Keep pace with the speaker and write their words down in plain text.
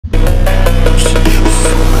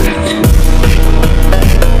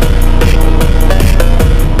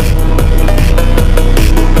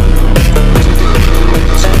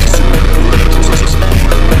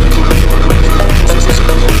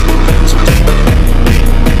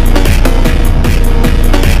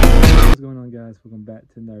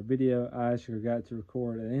back to another video. I actually forgot to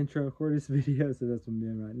record an intro for this video, so that's what I'm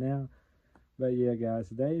doing right now. But yeah, guys,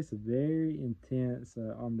 today is a very intense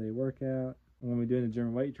arm day workout. I'm going to be doing the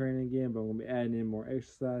German weight training again, but I'm going to be adding in more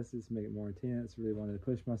exercises to make it more intense. Really wanted to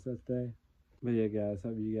push myself today. But yeah, guys,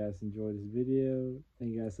 hope you guys enjoyed this video.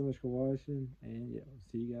 Thank you guys so much for watching, and yeah, we'll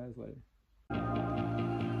see you guys later.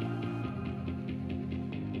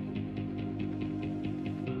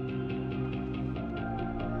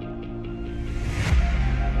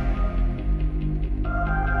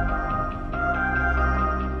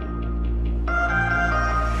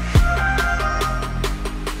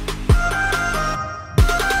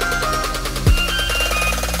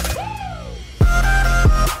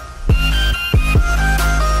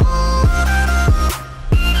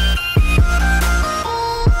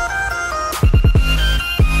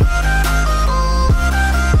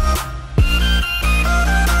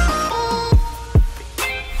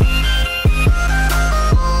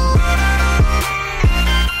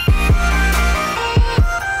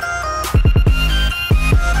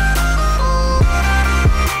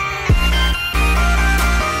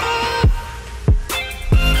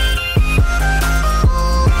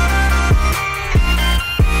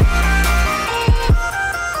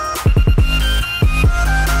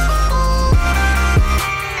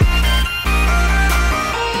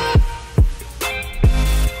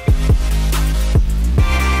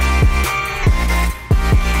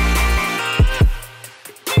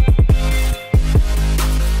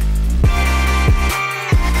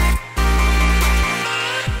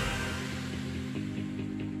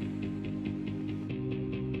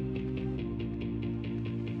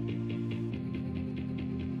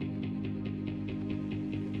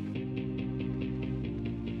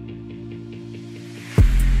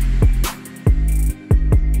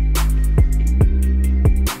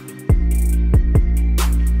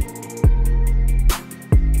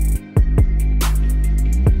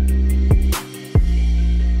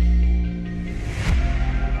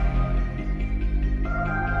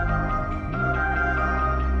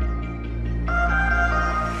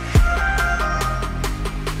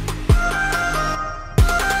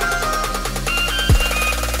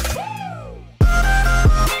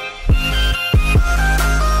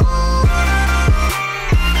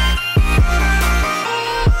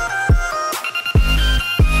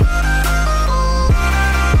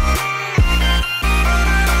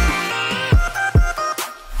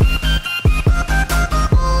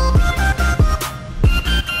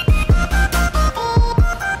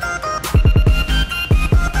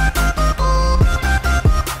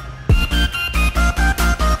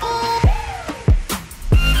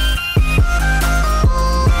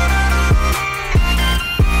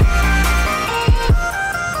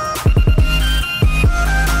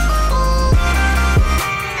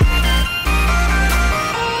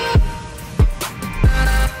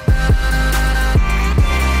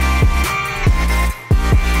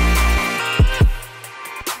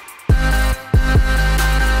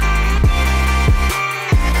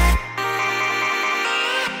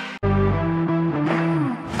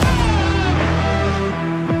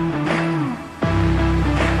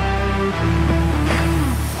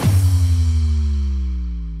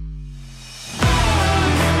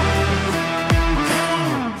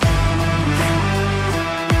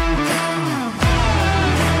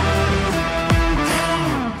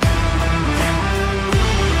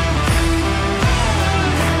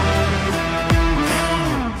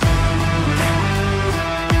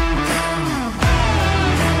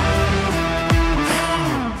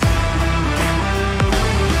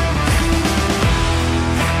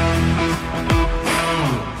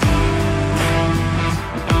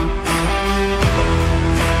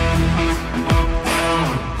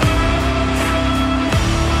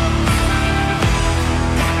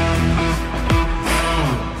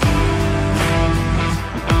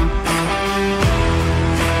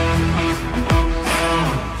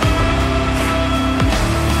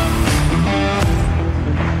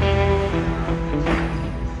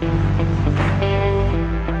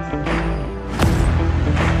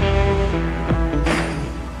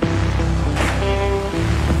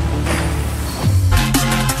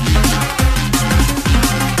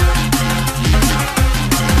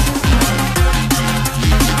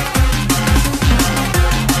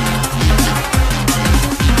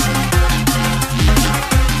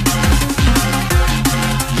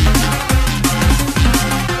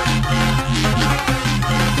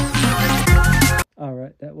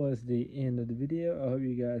 That was the end of the video. I hope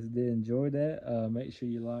you guys did enjoy that. Make sure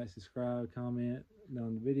you like, subscribe, comment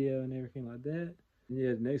on the video and everything like that. And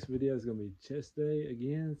yeah, the next video is going to be chest day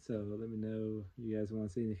again. So let me know if you guys want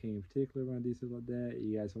to see anything in particular when I do stuff like that.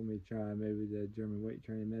 You guys want me to try maybe the German weight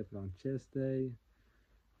training method on chest day.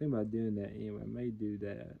 Think about doing that anyway. I may do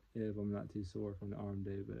that if I'm not too sore from the arm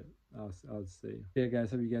day, but I'll see. Yeah,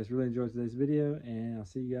 guys, hope you guys really enjoyed today's video, and I'll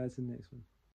see you guys in the next one.